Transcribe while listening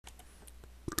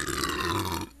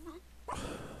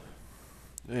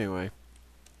Anyway,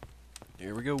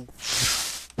 here we go.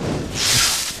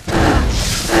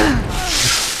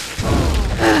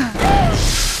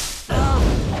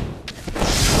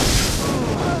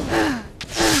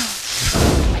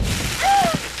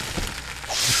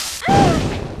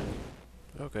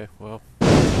 Okay, well,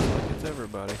 looks like it's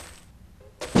everybody.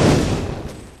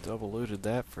 Double looted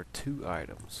that for 2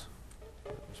 items.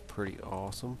 That was pretty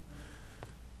awesome.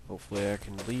 Hopefully I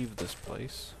can leave this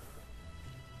place.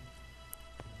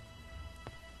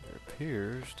 There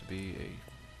appears to be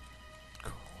a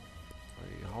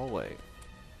hallway.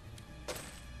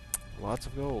 Lots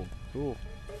of gold. Cool.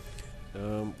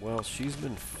 Well, she's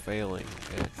been failing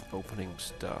at opening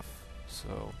stuff,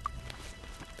 so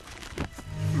I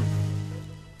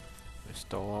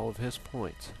stole all of his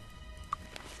points.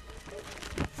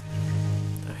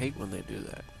 I hate when they do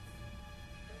that.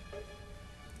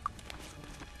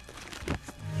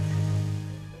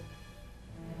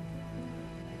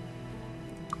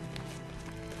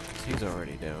 He's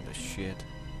already down to shit.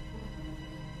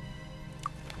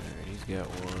 Alright, he's got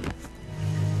one.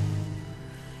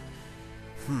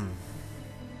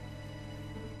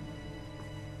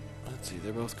 Let's see,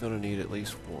 they're both gonna need at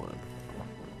least one.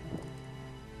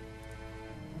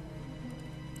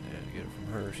 Yeah, to get it from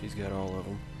her, she's got all of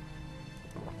them.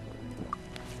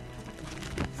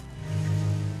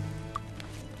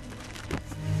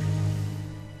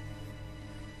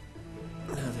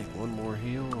 I think one more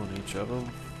heal on each of them,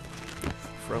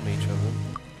 from each of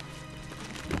them,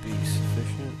 would be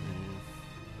sufficient.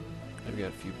 And I've got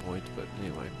a few points, but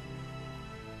anyway.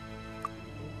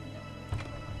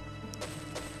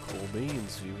 Cool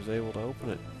beans, he was able to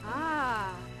open it.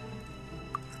 Ah.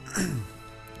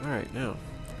 Alright, now,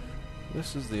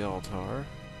 this is the altar.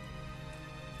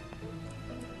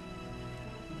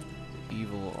 The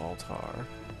evil altar.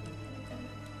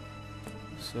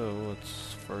 So,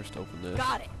 let's first open this.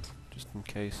 Got it. Just in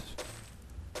case.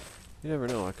 You never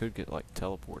know, I could get, like,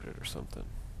 teleported or something.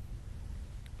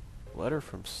 Letter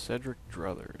from Cedric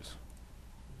Druthers.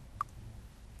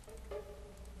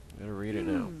 Gotta read it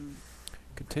now.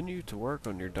 Continue to work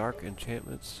on your dark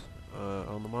enchantments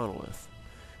on the monolith.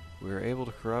 We're able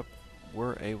to corrupt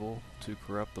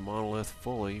the monolith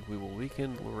fully. We will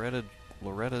weaken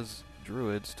Loretta's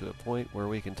druids to a point where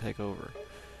we can take over.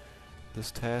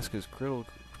 This task is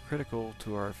critical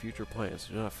to our future plans.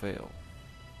 Do not fail.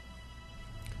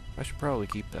 I should probably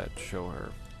keep that to show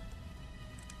her.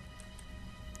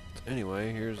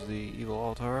 Anyway, here's the evil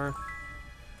altar.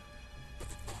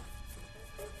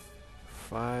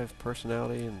 5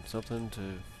 personality and something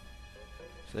to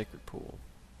sacred pool.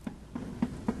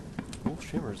 Pool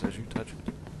shimmers as you touch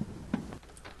it.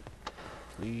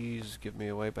 Please give me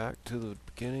a way back to the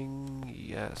beginning.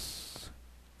 Yes.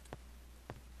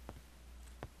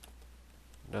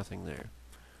 Nothing there.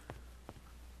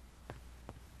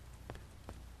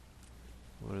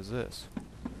 What is this?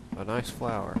 A nice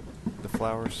flower. The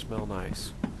flowers smell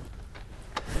nice.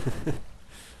 That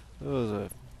was a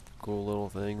cool little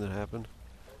thing that happened.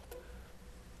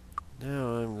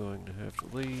 Now I'm going to have to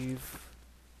leave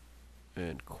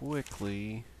and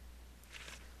quickly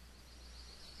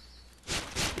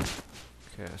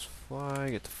cast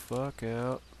fly, get the fuck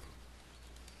out.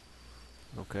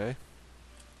 Okay.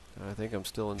 I think I'm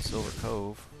still in Silver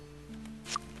Cove.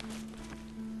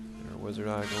 There's Wizard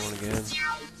Eye going again.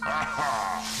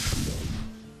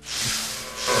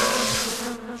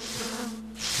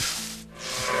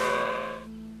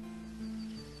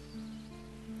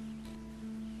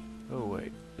 Oh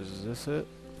wait, is this it?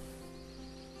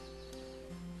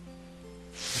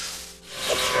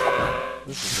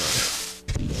 This is not it.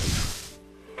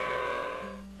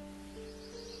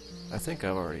 I think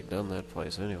I've already done that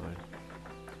place anyway.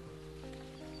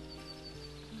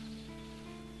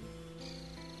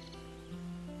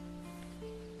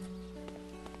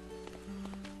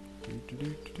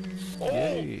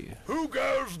 Yay! Who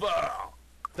goes there?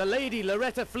 The Lady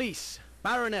Loretta Fleece,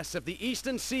 Baroness of the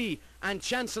Eastern Sea and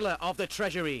Chancellor of the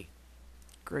Treasury.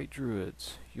 Great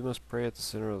druids, you must pray at the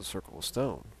center of the circle of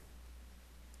stone.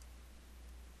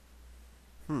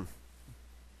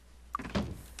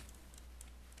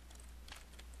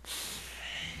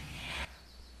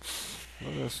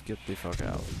 Let us get the fuck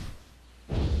out.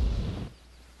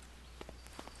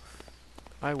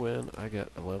 I win, I get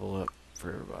a level up for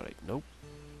everybody. Nope.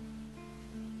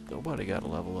 Nobody got a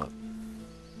level up.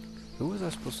 Who was I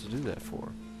supposed to do that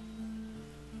for?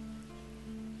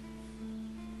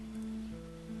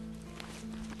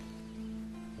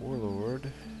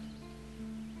 Warlord.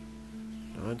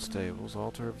 9 stables,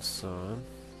 Altar of the Sun.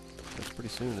 That's pretty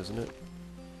soon, isn't it?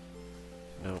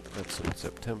 No, that's in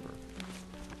September.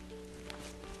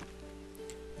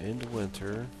 End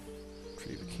winter.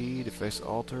 Retrieve a key to face the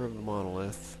altar of the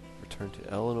monolith. Return to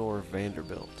Eleanor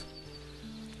Vanderbilt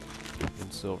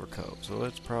in Silver Cove. So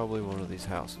it's probably one of these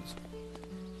houses.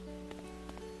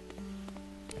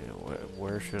 And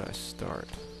where should I start?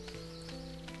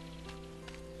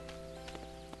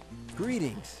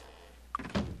 Greetings.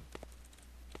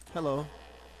 Hello.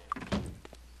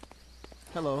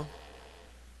 Hello.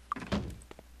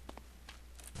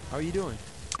 How are you doing?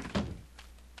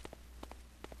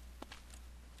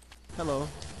 Hello.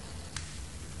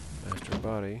 Master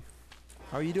Body.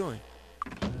 How are you doing?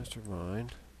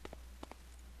 Mastermind.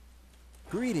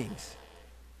 Greetings.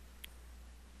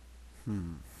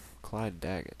 Clyde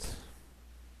Daggett.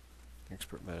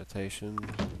 Expert meditation.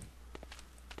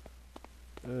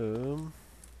 Hello.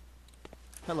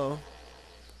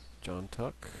 John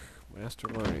Tuck. Master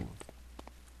learning.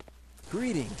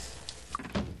 Greetings.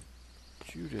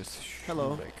 Judith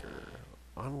Hello. Shoemaker.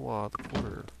 Anwa the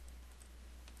Porter.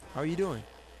 How are you doing?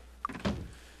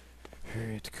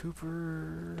 Harriet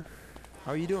Cooper.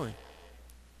 How are you doing?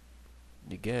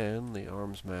 Negan, the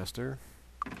Arms Master.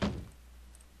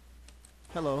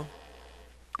 Hello.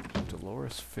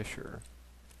 Dolores Fisher.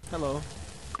 Hello.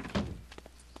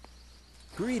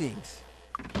 Greetings.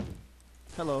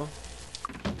 Hello.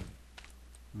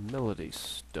 Melody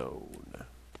Stone.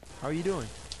 How are you doing?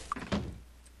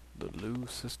 The Lou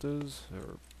sisters,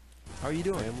 or How are you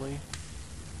doing? family.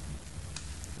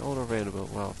 Eleanor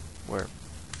Vanderbilt. Well, where?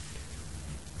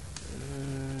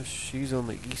 She's on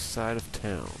the east side of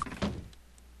town.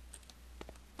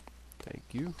 Thank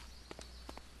you.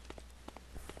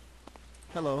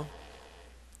 Hello.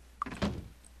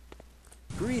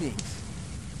 Greetings.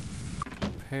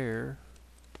 Pear.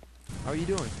 How are you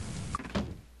doing?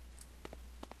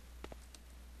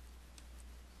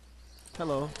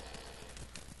 Hello.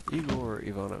 Igor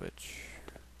Ivanovich.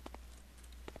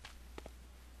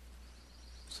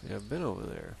 See, I've been over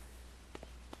there.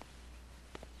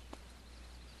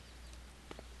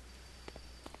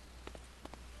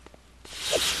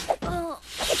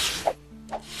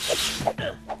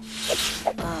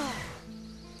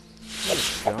 Good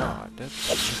God,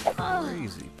 that's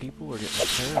crazy. People are getting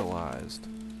paralyzed.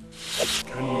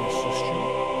 Can we assist you?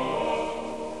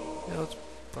 Yeah, let's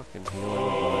fucking heal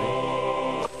everybody.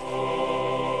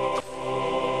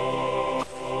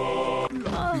 Be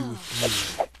with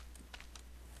me.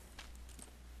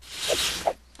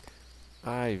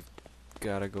 I've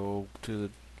gotta go to the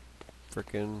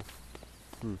frickin'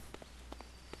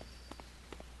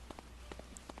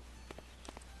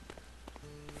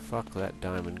 Fuck that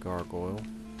diamond gargoyle.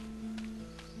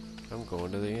 I'm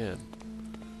going to the inn.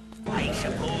 I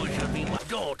suppose you'll be...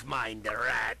 Don't mind the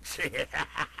rats.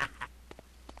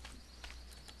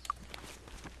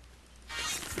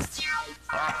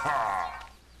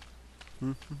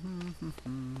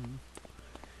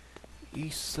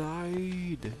 East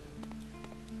side.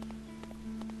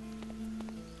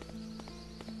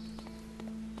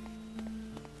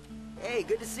 Hey,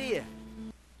 good to see you.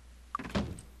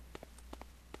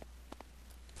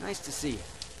 Nice to see you.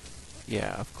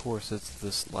 Yeah, of course it's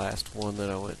this last one that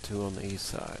I went to on the east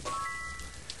side.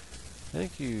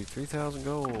 Thank you, 3,000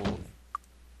 gold.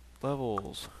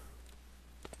 Levels.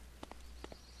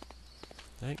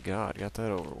 Thank God, got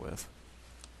that over with.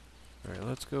 Alright,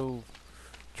 let's go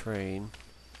train.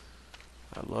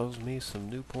 I loves me some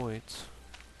new points.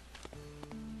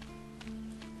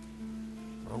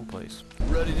 Wrong place.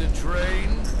 Ready to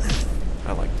train?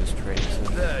 I like this training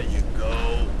center. There you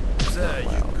go. There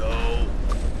you go.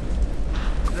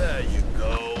 There you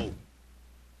go.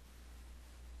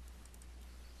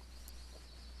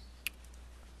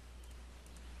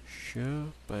 Sure,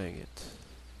 bang it.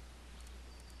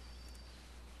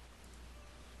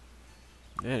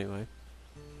 Anyway.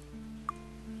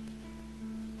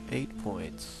 8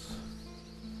 points.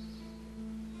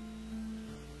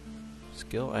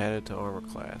 Skill added to armor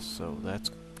class, so that's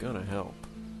gonna help.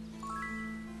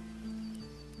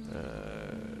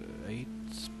 8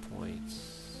 points.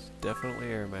 Definitely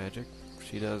air magic.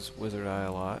 She does wizard eye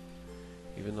a lot.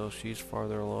 Even though she's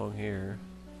farther along here.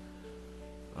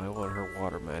 I want her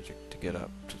water magic to get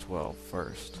up to 12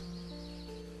 first.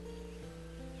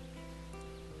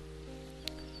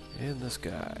 And this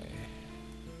guy.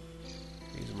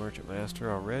 He's a merchant master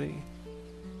already.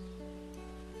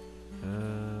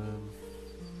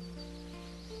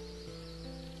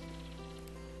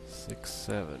 6,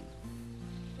 7.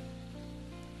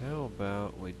 How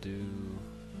about we do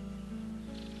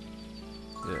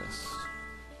this?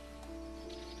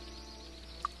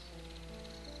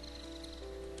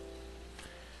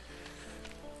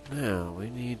 Now, we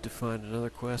need to find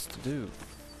another quest to do.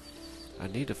 I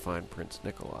need to find Prince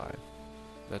Nikolai.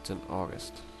 That's in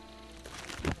August.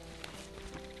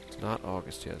 It's not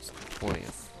August yet, it's the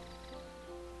 20th.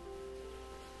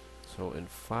 So in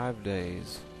 5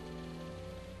 days,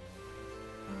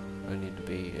 I need to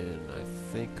be in, I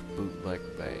think, Bootleg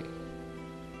Bay.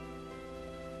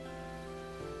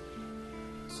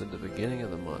 So the beginning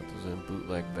of the month was in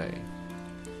Bootleg Bay.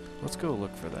 Let's go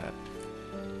look for that.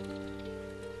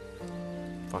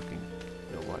 Fucking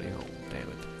nobody home, damn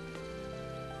it.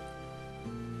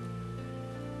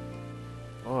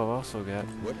 Oh, I've also got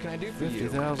What can I do for you?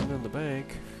 50,000 in the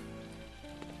bank.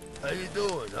 How you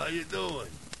doing? How you doing?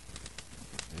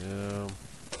 Yeah,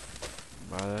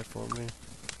 buy that for me.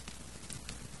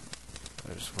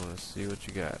 I just want to see what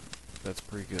you got. That's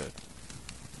pretty good,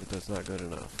 but that's not good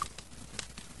enough.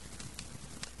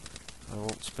 I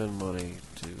won't spend money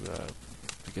to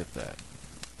get that.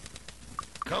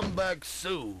 Come back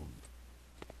soon.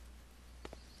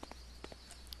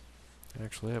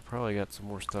 Actually, I probably got some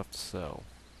more stuff to sell.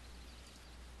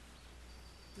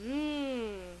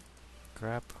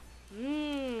 Crap.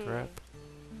 Crap.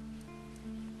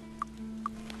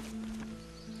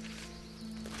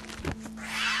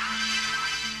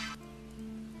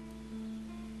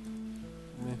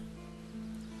 Meh.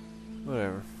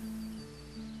 Whatever.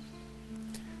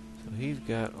 So he's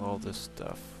got all this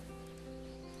stuff.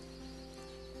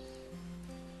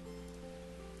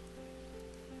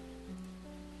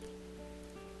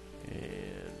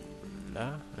 And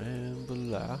blah, and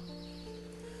blah.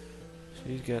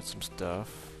 She's got some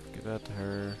stuff. Give that to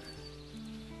her.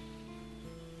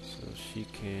 So she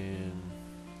can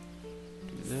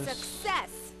do this. Success!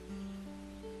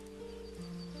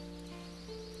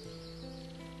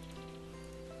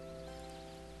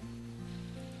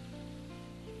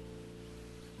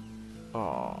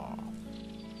 Aww.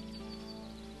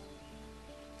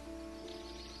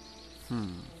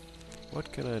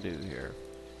 What can I do here?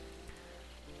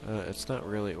 It's not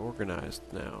really organized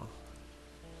now.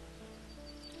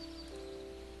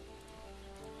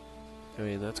 I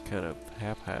mean, that's kind of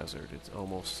haphazard. It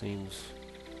almost seems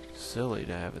silly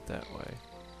to have it that way.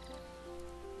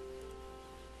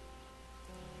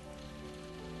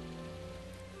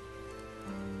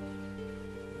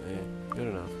 Good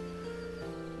enough.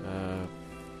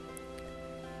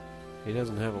 He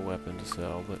doesn't have a weapon to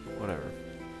sell, but whatever.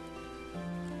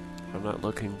 I'm not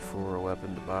looking for a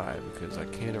weapon to buy because I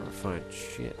can't ever find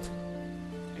shit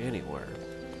anywhere.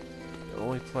 The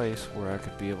only place where I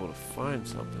could be able to find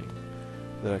something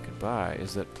that I could buy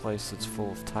is that place that's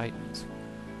full of Titans.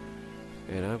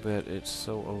 And I bet it's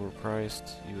so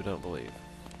overpriced you would not believe.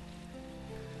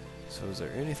 So is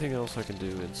there anything else I can do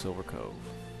in Silver Cove?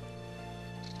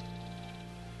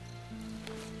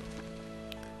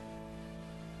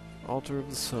 Altar of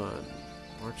the Sun.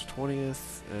 March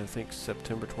 20th, and I think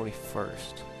September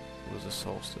 21st was a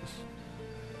solstice.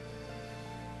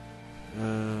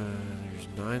 There's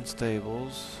 9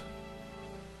 stables.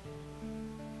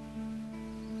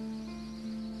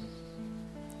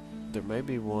 There may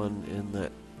be one in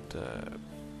that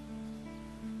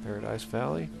Paradise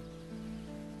Valley.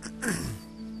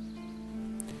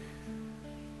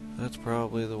 That's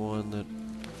probably the one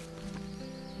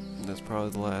that's probably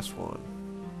the last one.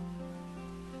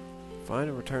 Find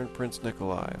and return Prince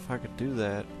Nikolai. If I could do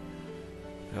that,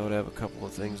 I would have a couple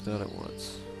of things done at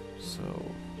once. So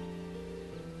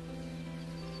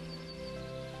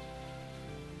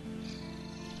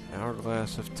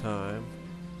Hourglass of Time.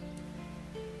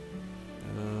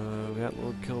 We got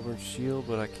Lord Kilburn's shield,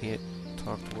 but I can't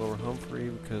talk to Lower Humphrey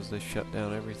because they shut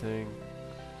down everything.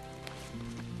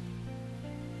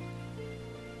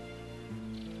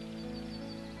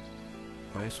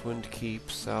 Icewind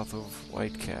Keep, south of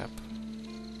Whitecap.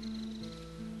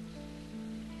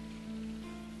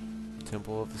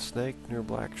 Temple of the Snake near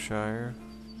Blackshire.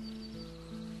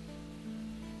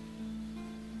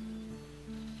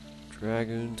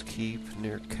 Dragoon's Keep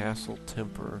near Castle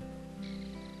Temper.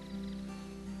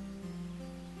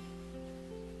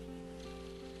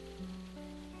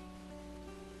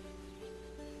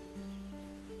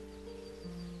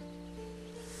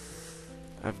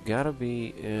 I've got to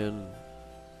be in,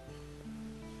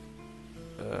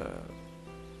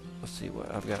 let's see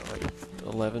what, I've got like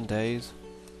 11 days.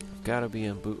 I've got to be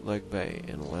in Bootleg Bay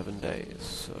in 11 days,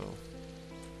 so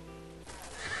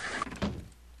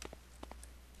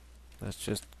that's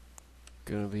just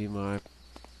going to be my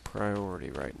priority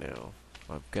right now.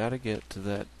 I've got to get to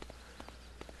that,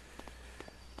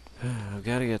 I've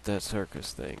got to get that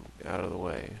circus thing out of the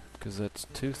way, because that's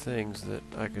 2 things that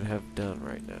I could have done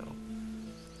right now.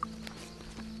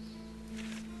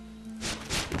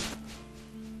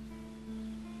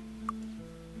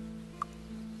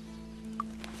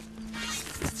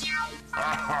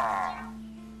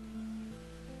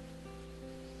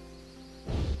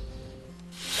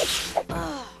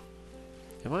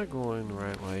 I going the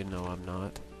right way? No, I'm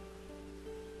not.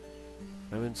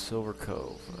 I'm in Silver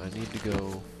Cove. I need to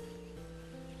go...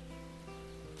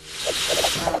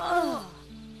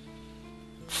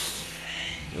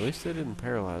 At least they didn't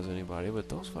paralyze anybody, but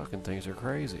those fucking things are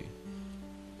crazy.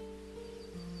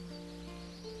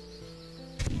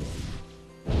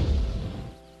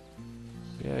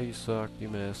 Yeah, you sucked. You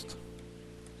missed.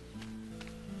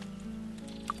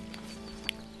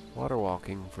 Water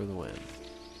walking for the win.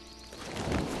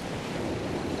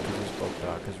 Because this boat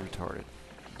dock is retarded.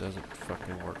 It doesn't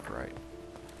fucking work right.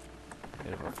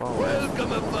 And if I fall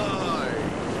Welcome aboard!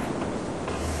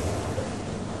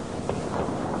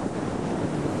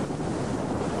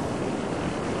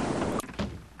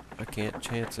 I can't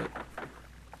chance it.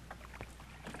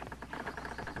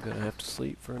 I'm gonna have to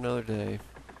sleep for another day.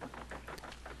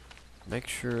 Make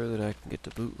sure that I can get to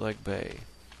Bootleg Bay.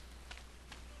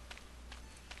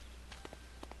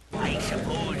 I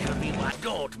suppose you'll be one.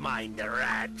 Don't mind the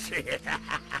rats.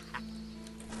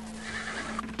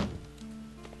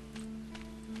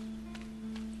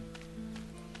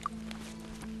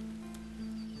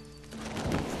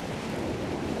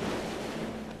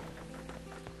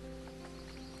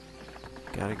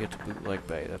 Gotta get to Bootleg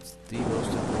Bay. That's the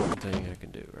most important thing I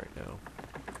can do right now.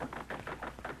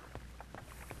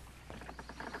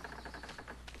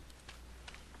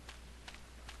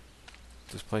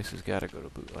 This place has gotta go to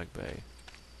Bootleg Bay.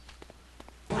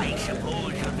 I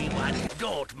suppose you'll be one.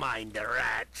 Don't mind the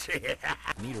rats.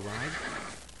 Need a ride?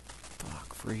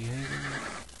 Fuck, Freehaven.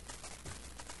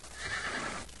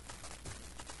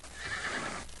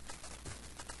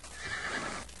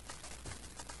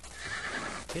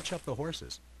 Hitch up the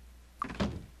horses.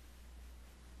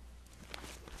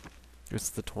 It's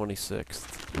the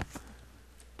 26th.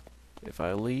 If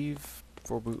I leave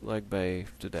for Bootleg Bay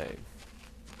today,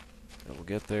 I will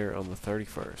get there on the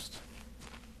 31st.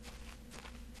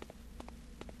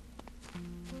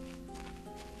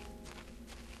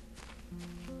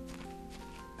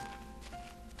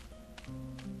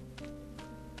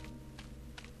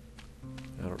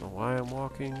 I don't know why I'm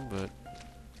walking, but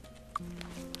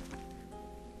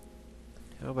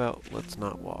how about let's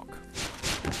not walk?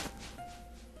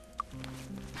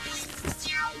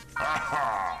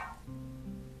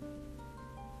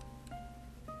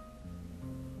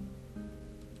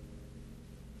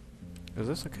 Is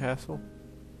this a castle?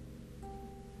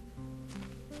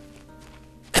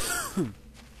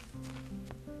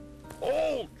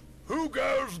 Hold! Who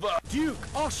goes the... Duke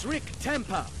Osric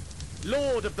Temper,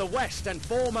 Lord of the West and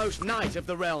foremost knight of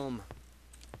the realm.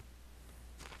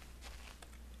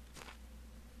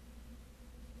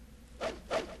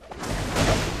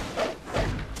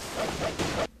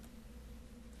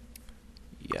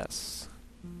 Yes.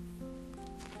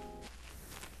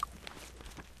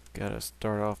 Gotta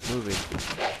start off moving.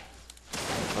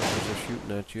 Fuckers are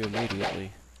shooting at you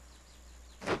immediately.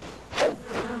 They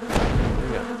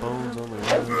got bones on the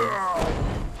road.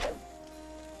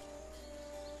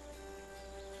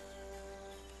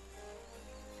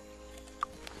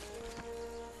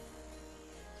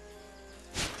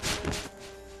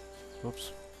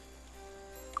 Whoops.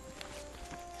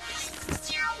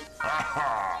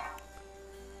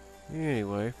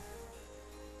 Anyway.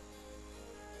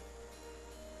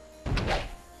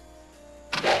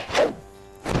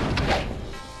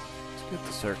 Let's get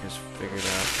the circus figured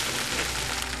out.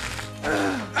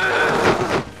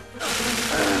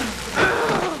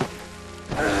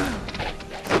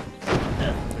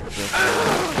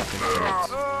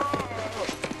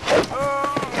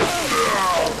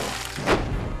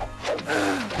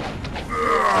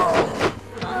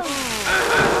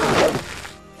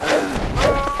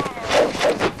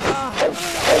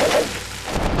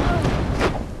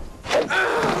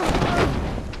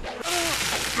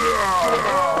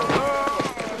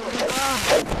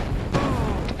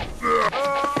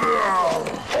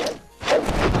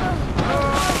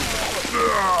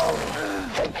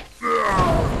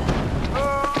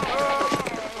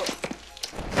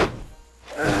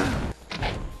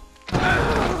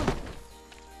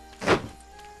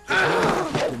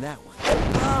 In that one.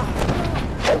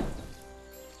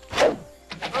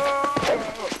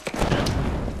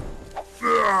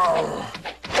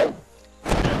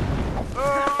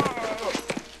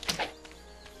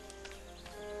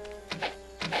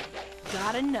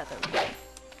 Got another one.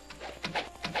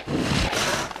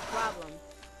 Problem.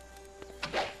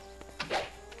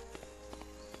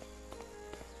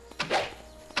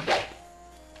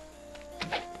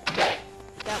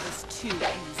 That was too easy.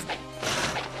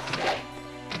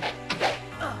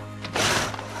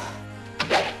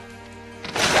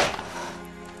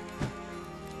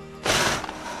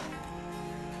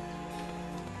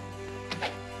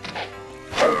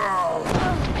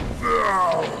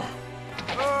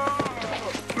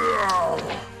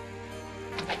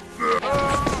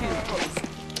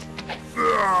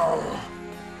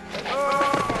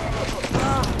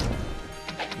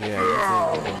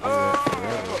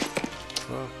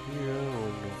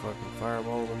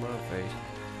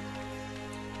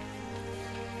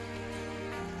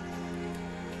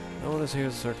 No one is here.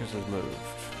 The circus has moved.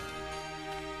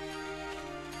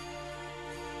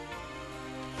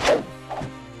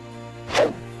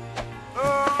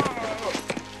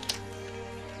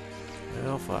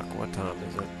 Well, fuck. What time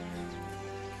is it?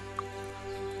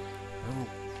 I'm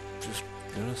just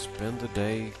gonna spend the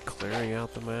day clearing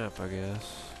out the map, I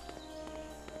guess.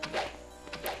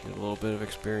 Get a little bit of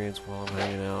experience while I'm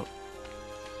hanging out.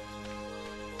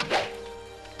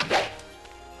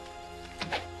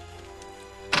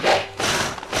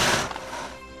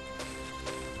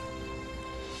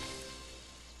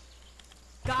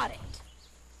 Got it.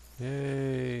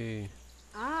 Yay!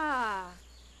 Ah.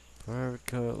 Private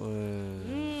Cutlass.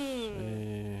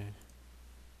 Yay.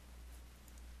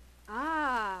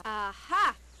 Ah.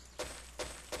 Aha.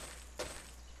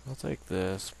 I'll take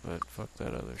this, but fuck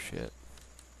that other shit.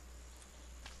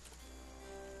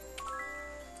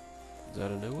 Is that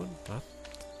a new one? I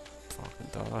fucking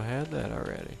thought I had that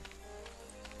already.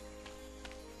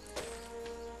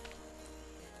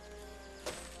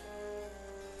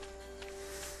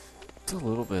 It's a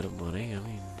little bit of money. I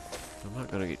mean, I'm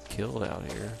not gonna get killed out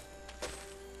here.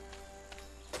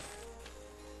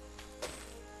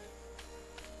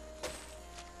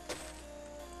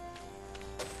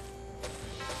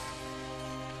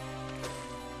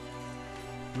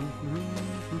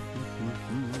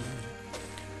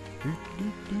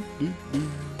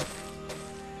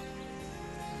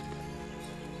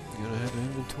 Gonna have an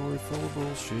inventory full of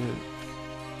bullshit.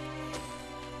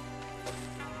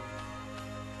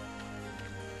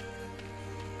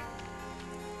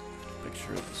 Make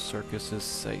sure the circus is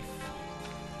safe.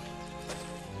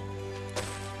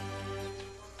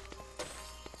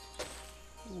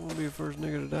 Won't be the first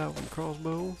nigga to die from a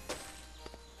crossbow.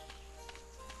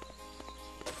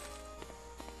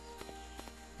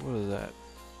 What is that?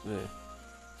 Yeah.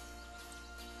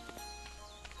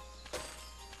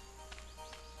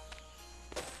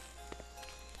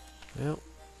 Well,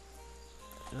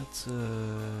 that's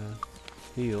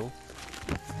heal.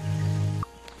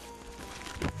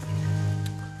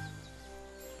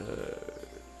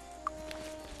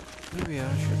 Maybe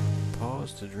I should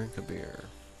pause to drink a beer.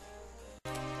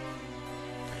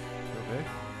 Okay.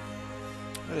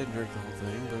 I didn't drink the whole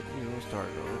thing, but you know,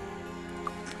 started on it.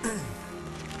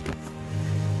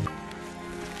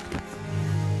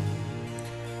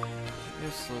 I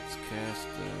guess let's cast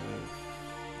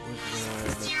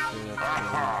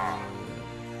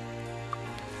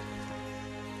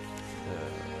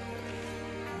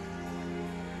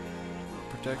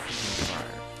protection from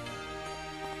fire.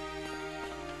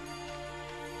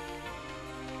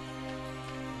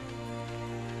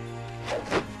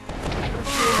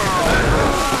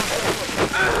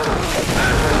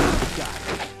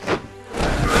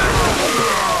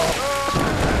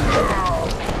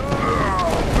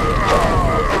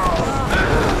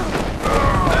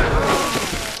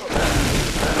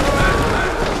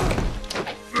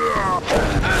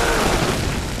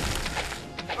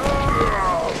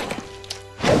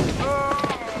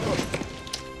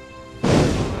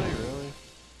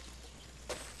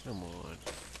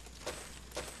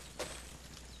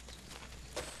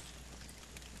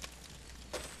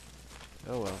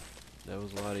 Oh well, that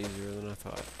was a lot easier than I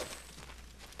thought.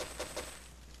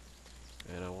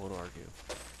 And I won't argue.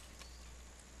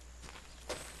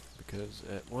 Because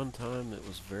at one time it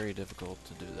was very difficult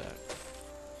to do that.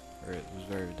 Or it was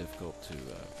very difficult to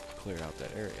clear out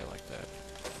that area like that.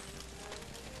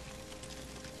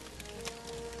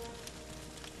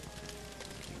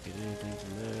 Can't get anything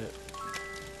from that.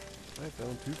 I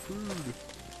found 2 food.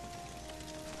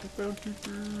 I found 2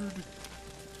 food.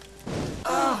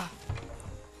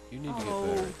 You need to get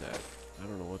better at that. I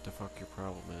don't know what the fuck your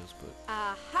problem is, but...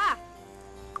 Aha.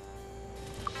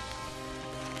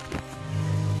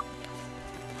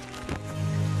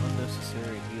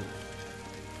 Unnecessary healing.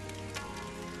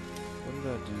 What did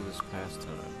I do this past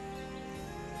time?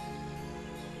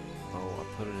 Oh, I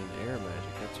put it in air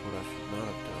magic. That's what I should not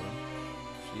have done.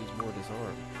 She needs more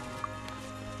disarm.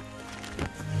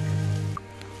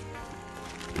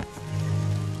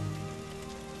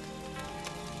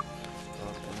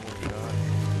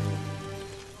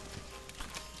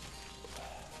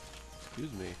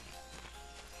 Excuse me.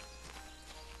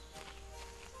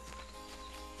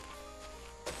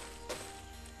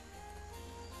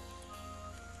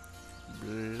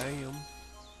 Blam.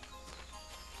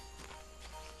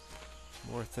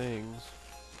 More things.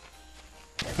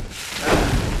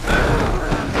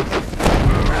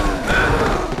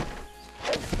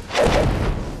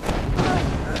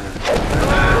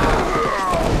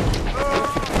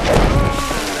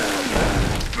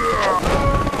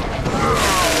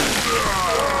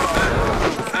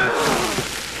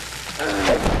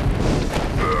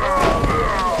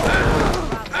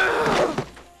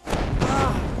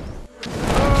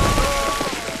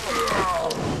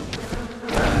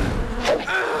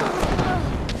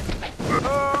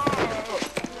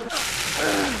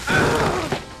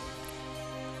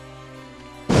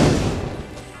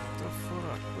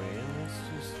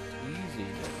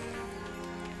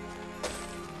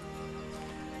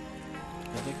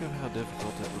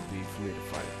 would be for me to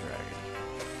fight a dragon.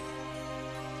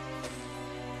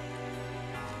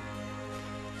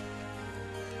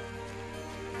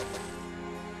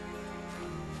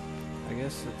 I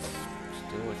guess it's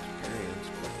still experience,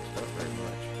 but it's not very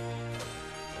much.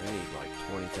 I need like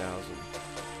 20,000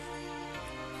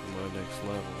 for my next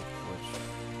level, which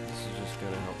this is just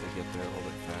going to help me get there a little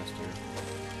bit faster.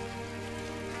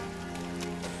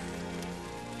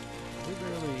 We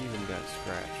barely even got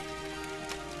scratched.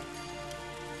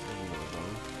 There's another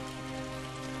one.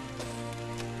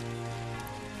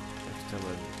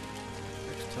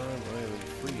 Next time I am in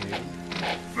Freehaven.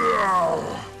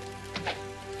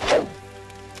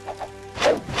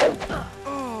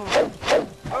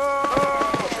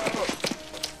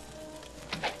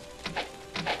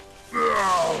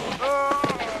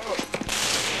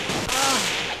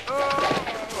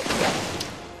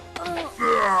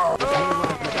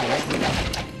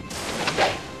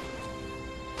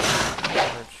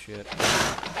 Shit.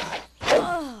 There's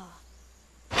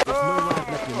no life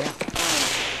left in that.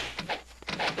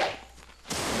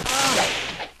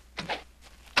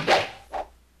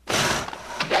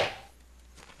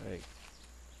 Hey.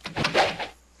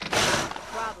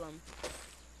 Problem.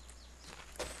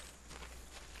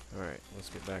 Alright, let's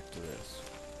get back to this.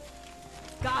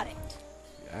 Got it.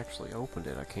 You actually opened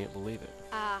it, I can't believe it.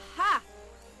 Aha!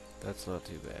 That's not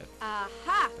too bad.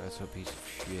 Aha! That's a piece of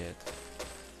shit.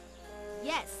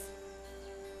 Yes.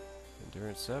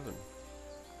 Endurance 7.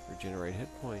 Regenerate hit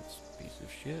points. Piece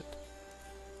of shit.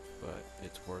 But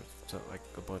it's worth like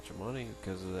a bunch of money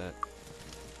because of that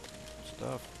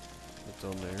stuff that's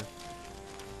on there.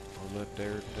 On that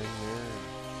there thing there.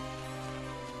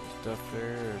 And stuff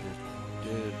there. Just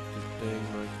did the thing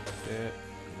like that.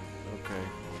 Okay.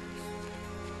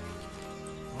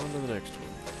 On to the next one.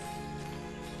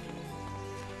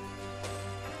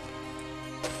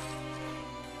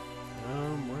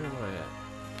 Where am I at?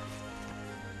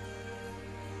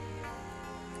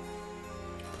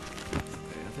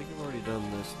 Okay, I think I've already done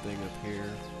this thing up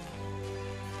here.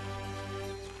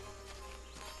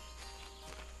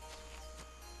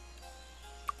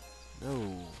 No,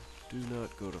 do not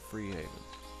go to Freehaven.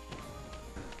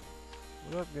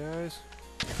 What up, guys?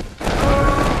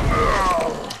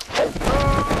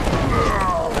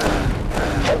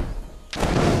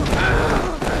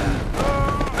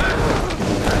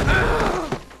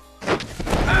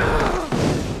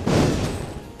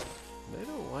 They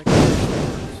don't like those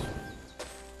swords.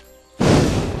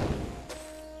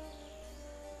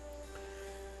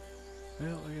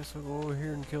 Well, I guess I'll go over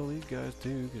here and kill these guys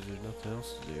too, because there's nothing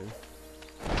else to do.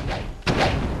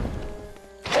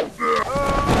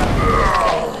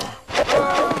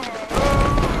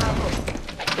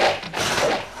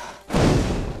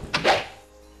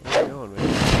 Where are you going, man?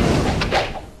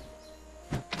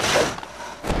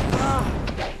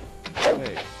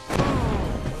 Hey.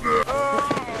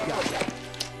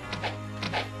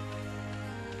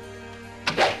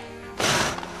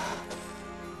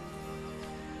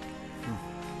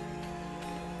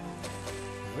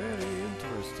 Very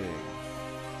interesting.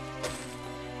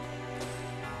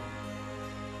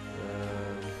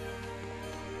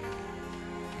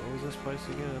 What was this place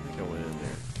again? I think I went in there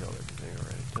and killed everything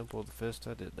already. Temple of the Fist,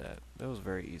 I did that. That was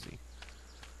very easy.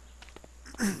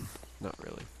 Not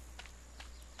really.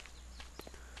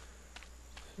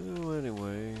 So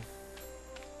anyway,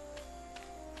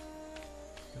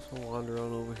 guess we'll wander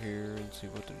on over here and see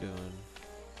what they're doing.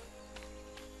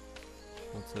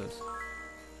 What's this?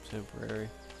 Temporary.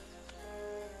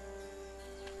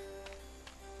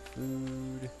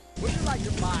 Food. Would you like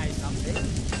to buy something?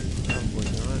 Probably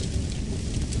not.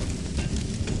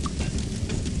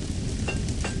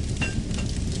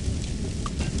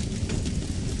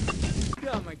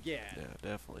 Come again. Yeah,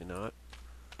 definitely not.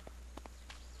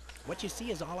 What you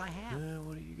see is all I have.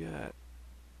 What do you got?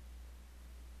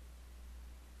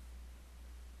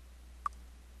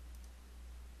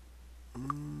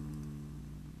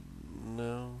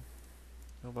 No.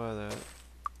 I'll buy that.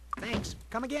 Thanks.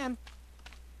 Come again.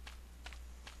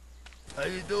 How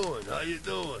you doing? How you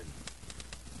doing?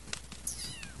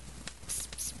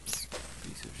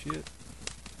 Piece of shit.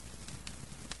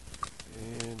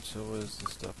 And so is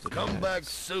the stuff that Come he back has.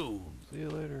 soon. See you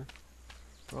later.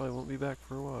 Probably won't be back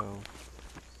for a while.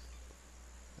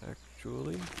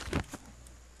 Actually,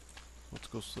 let's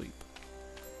go sleep.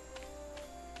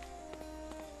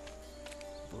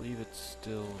 I believe it's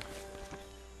still...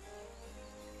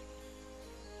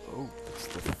 Oh, it's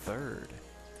the 3rd.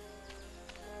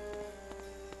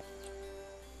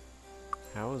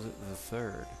 How is it the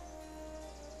 3rd?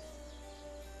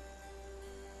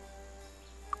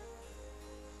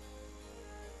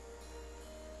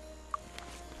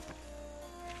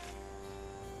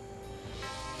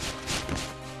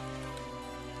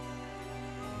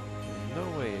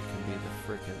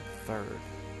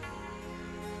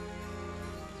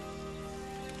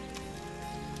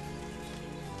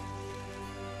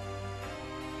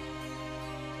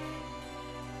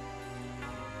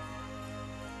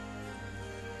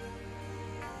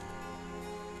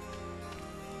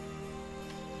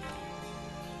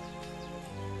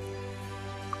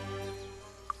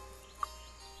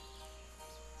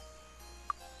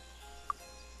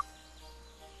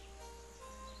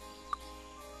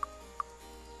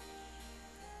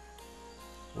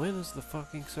 When is the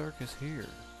fucking circus here?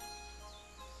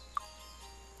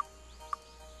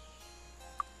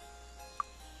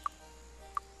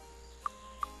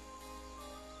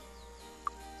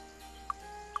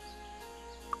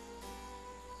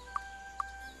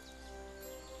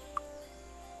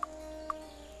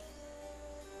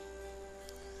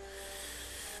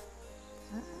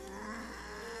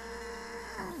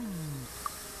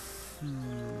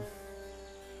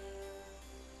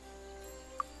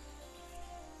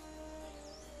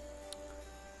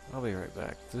 I'll be right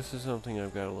back. This is something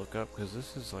I've got to look up because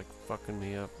this is like fucking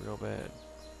me up real bad.